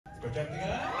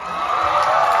Projectica?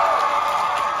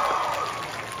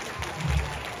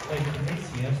 Wait, can they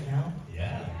see us now?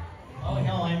 Yeah. Oh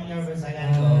no, I'm nervous, I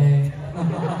gotta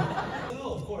go.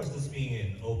 So, of course, this being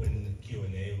an open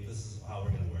Q&A, this is how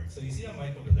we're gonna work. So you see that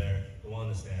mic over there, the one on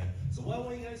the stand. So what I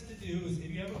want you guys to do is,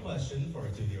 if you have a question for our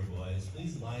two dear boys,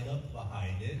 please line up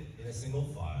behind it in a single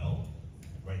file.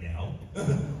 Right now.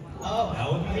 Oh, that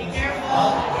would be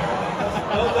careful.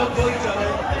 Don't kill each other.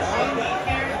 Be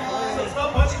careful. So stop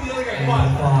punching the other guy. Come on.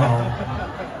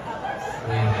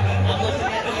 I'm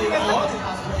looking at you.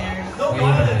 No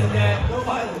violence, Dad. No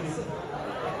violence.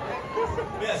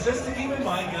 Yes, just to keep in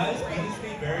mind, guys, please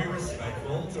be very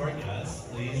respectful to our guests.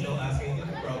 Please don't ask anything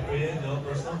inappropriate. No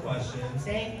personal questions.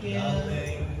 Thank you.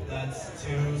 Nothing that's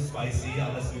too spicy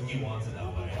unless Uki wants it that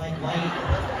way. Like why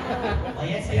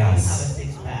yes, I have a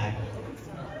six-pack.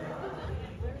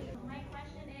 My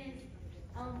question is,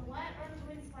 what or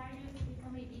who inspired you to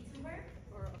become a VTuber?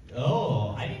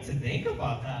 Oh, I need to think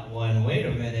about that one. Wait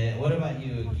a minute. What about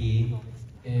you, Uki?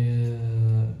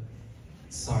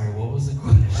 Sorry, what was the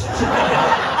question?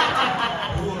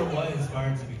 Who or what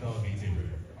inspired to become a VTuber?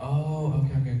 Oh,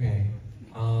 okay.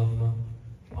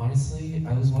 Honestly,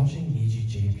 I was watching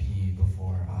NIJISANJI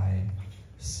before I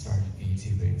started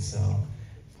VTubing, so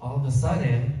all of a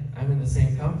sudden, I'm in the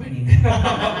same company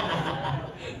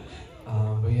now.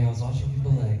 But yeah, I was watching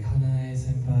people like Kanai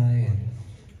Senpai and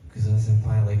Kuzo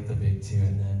Senpai, like the big two,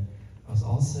 and then I was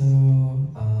also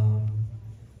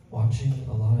watching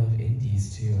a lot of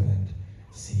indies too, and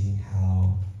seeing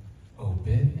how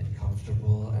open and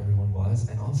comfortable everyone was,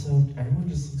 and also everyone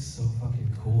just looks so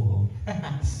fucking cool.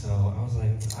 So I was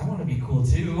like, I want to be cool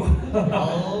too.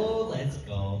 Oh, let's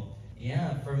go.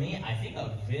 Yeah, for me, I think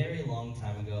a very long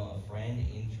time ago, a friend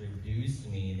introduced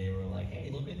me. They were like, hey,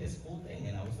 look at this cool thing.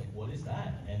 And I was like, what is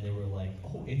that? And they were like,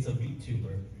 oh, it's a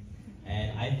VTuber.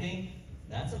 And I think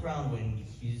that's around when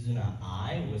Kizuna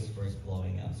I was first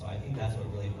blowing up. So I think that's what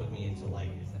really put me into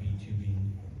like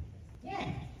VTubing.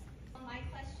 Yeah. My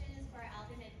question is for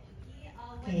Alban and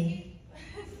Uki.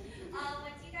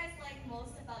 What do you guys like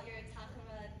most about your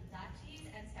Takara Dachis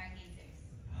and Stargazers?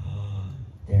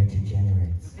 They're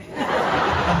degenerates.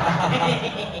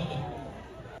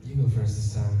 You go first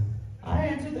this time. I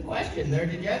answered the question. They're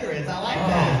degenerates. I like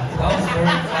that. That was very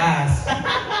fast.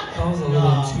 That was a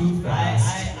little too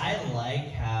fast. I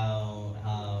like how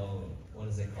what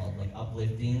is it called? Like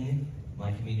uplifting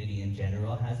my community in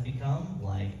general has become.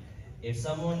 Like if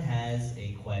someone has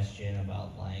a question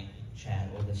about like chat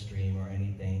or the stream or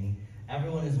anything,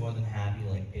 everyone is more than happy to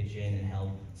like pitch in and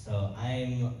help. So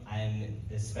I'm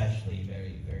especially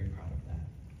very, very proud of that.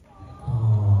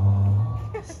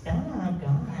 Aww. Stop,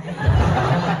 God.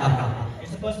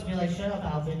 You're supposed to be like, shut up,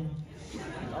 Alvin.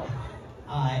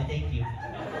 Alright, thank you.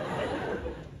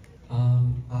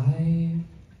 I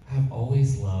have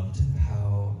always loved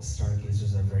how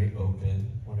Stargazers are very open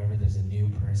whenever there's a new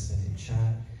person in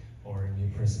chat or a new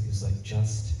person who's like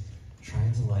just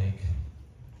trying to like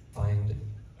find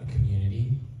a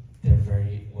community. They're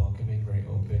very welcoming, very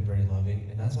open, very loving,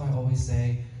 and that's why I always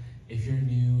say, if you're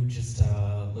new, just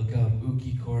look up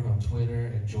Uki Court on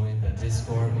Twitter and join the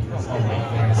Discord because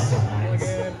they're so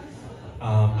nice.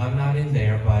 I'm not in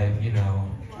there, but you know,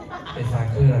 if I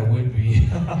could, I would be.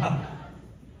 My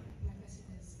question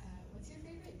is, what's your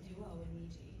favorite duo in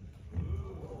Niji?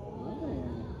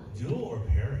 Duo or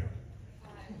pairing?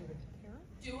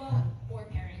 Duo or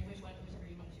pairing, whichever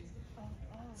you want to choose.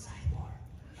 Sidebar.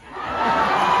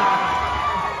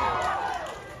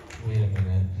 Wait a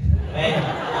minute. Wait,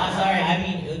 I'm sorry, I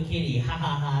mean Ukitty, ha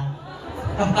ha ha.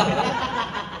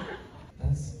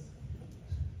 That's...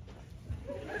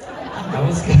 I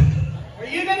was gonna... Were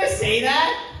you gonna say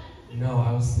that? No,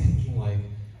 I was thinking like,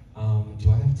 do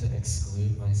I have to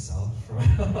exclude myself from...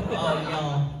 Oh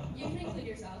no. You can include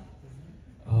yourself.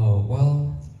 Oh,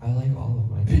 well, I like all of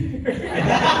my peers.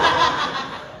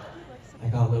 I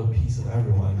got a little piece of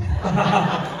everyone. My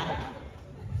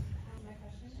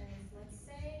question is, let's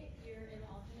say you're in an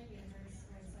alternate universe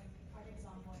where it's like Project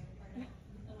Zomboid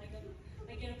or like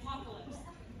an apocalypse,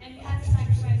 and you have to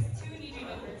sacrifice 2 Niji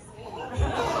members.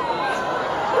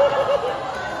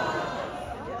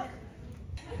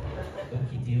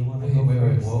 Uki, do you want to Wait, go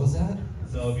first? what was that?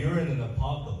 So if you were in an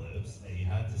apocalypse and you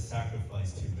had to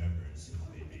sacrifice 2 members, who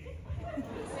would they be?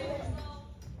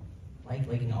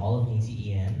 Like in all of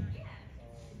NIJISANJI EN?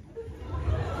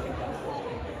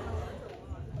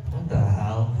 What the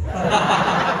hell?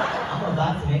 I'm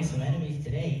about to make some enemies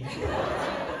today.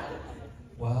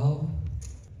 Well,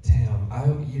 damn,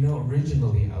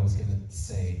 originally I was gonna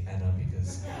say Enna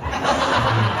because,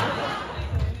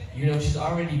 she's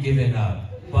already given up,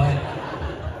 but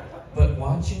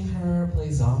watching her play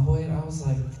Zomboid, I was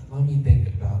like, let me think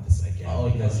about this again. Oh,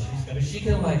 because no, she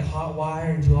can like hot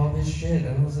wire and do all this shit,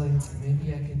 and I was like,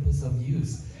 maybe I can put some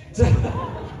use. That's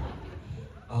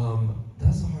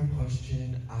a hard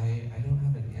question. I don't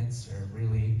have an answer,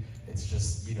 really. It's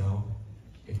just, you know,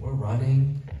 if we're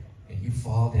running and you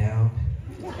fall down,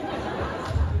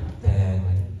 then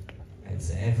it's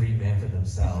every man for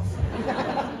themselves.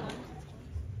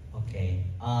 Okay,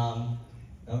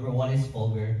 number one is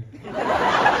Fulgur.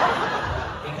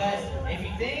 Because if you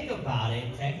think about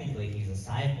it, technically he's a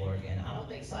cyborg, and I don't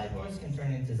think cyborgs can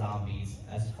turn into zombies,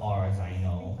 as far as I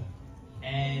know.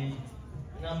 And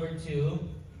number two,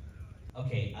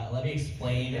 okay, let me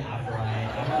explain after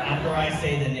I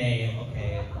say the name.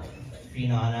 Okay,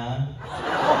 Finana.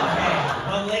 Okay,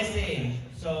 but listen.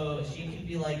 So she could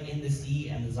be like in the sea,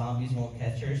 and the zombies won't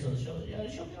catch her. So she'll be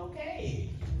okay.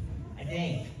 I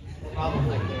think,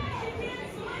 probably.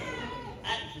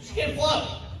 She can float.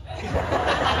 I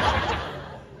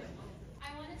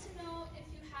wanted to know if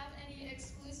you have any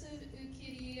exclusive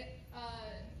Ukiri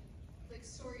like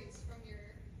stories from your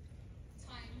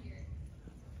time here.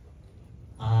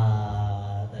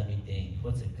 Let me think.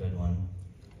 What's a good one?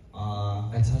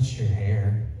 I touched your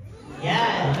hair.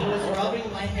 Yeah, he was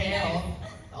rubbing my hair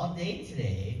all day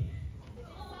today.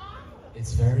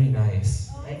 It's very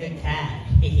nice. Like a cat.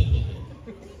 He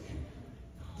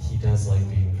does like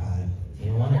being fed. Do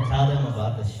you want to tell them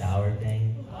about the shower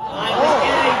thing? I'm just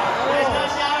kidding. There's no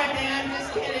shower thing. I'm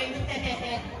just kidding.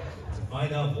 To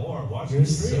find out more, watch You're the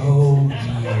stream. so mean.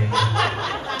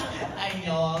 I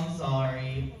know. I'm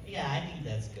sorry. Yeah, I think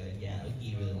that's good. Yeah,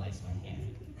 Uki really likes my hair.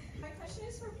 My question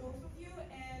is for both of you,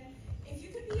 and if you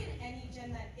could be in any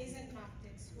gen that isn't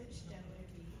Noctix, which gen would it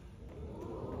be?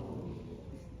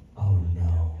 Oh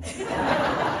no.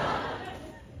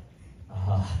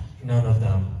 None of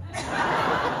them.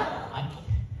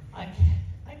 I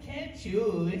can't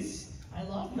choose. I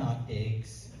love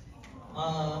Noctix.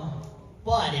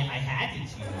 But if I had to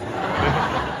choose,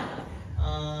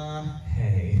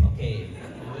 Hey. okay,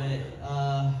 but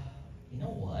you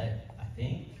know what? I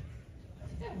think I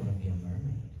want to be a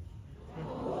mermaid. I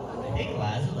think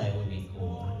Lazulite would be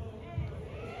cool.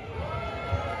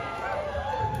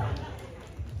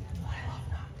 I love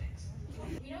Noctix.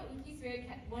 You know, Uki's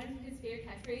one of his favorite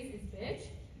catchphrase is bitch.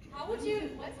 What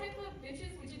type of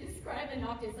bitches would you describe in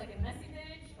Noctis? Like a messy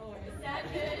bitch or a sad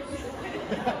bitch?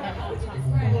 How would you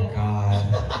describe Oh it? God.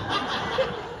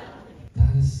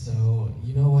 That is so,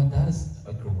 you know what, that is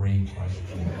a great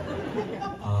question.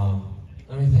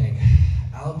 Let me think.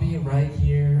 I'll be right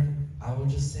here. I would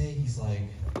just say he's like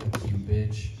a cute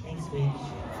bitch. Thanks, bitch.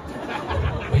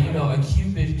 But you know, a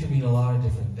cute bitch can mean a lot of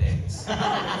different things.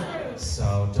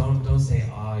 So don't say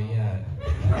aw yet.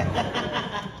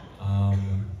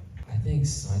 I think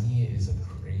Sonny is a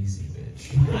crazy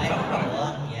bitch.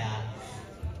 Yeah.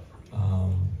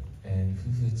 And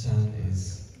Fufu-chan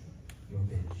is your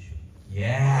bitch.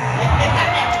 Yeah!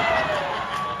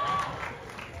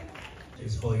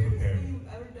 She's fully prepared. You've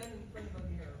ever done in front of a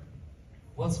mirror?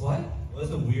 What's what? What's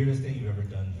the weirdest thing you've ever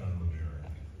done in front of a mirror?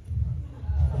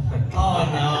 Oh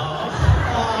no.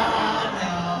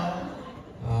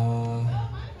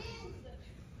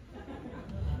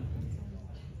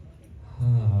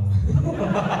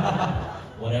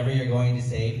 Whatever you're going to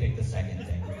say, pick the second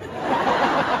thing.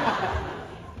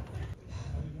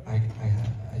 I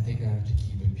think I have to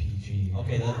keep it PG.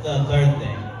 Okay, the third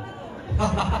thing.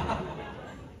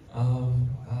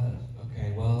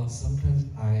 Okay, well, sometimes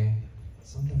I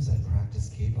practice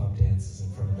K-pop dances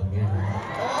in front of the mirror.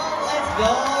 Oh, let's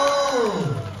go!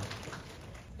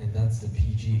 And that's the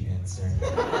PG answer.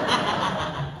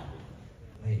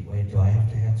 Wait, do I have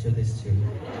to answer this too?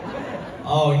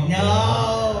 Oh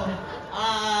no!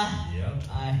 Yep.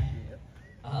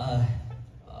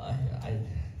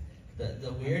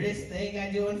 The weirdest thing I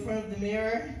do in front of the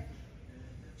mirror?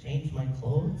 Change my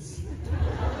clothes.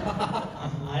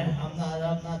 I'm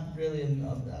not really.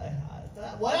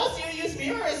 What else do you use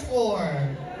mirrors for?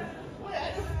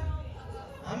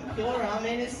 I'm pure. I'm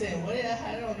innocent.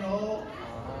 I don't know.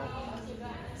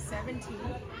 17.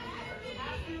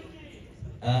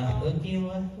 Uki,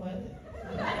 what?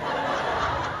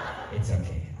 It's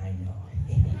okay. I know.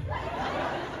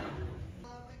 My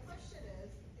question is,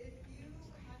 if you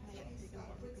had to be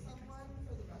stuck with someone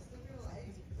for the rest of your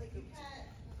life, like you can't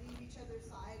leave each other's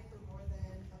side for more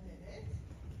than a minute,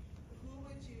 who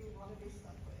would you want to be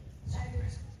stuck with? And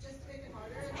it's just to make it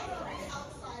harder, it's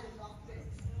outside of Noctix.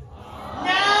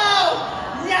 No!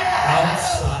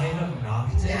 Outside of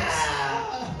Noctix?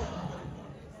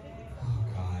 Oh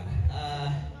God.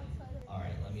 All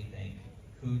right. Let me think.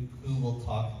 Who will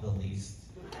talk the least?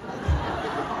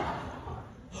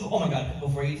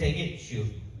 take it? Shu.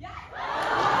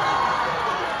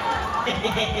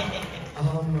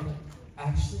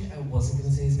 Actually, I wasn't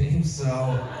gonna say his name,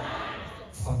 so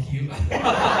fuck you.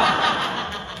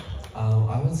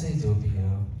 I would say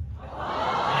Dobio.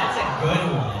 That's a good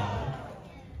one.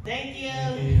 Thank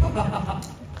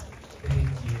you.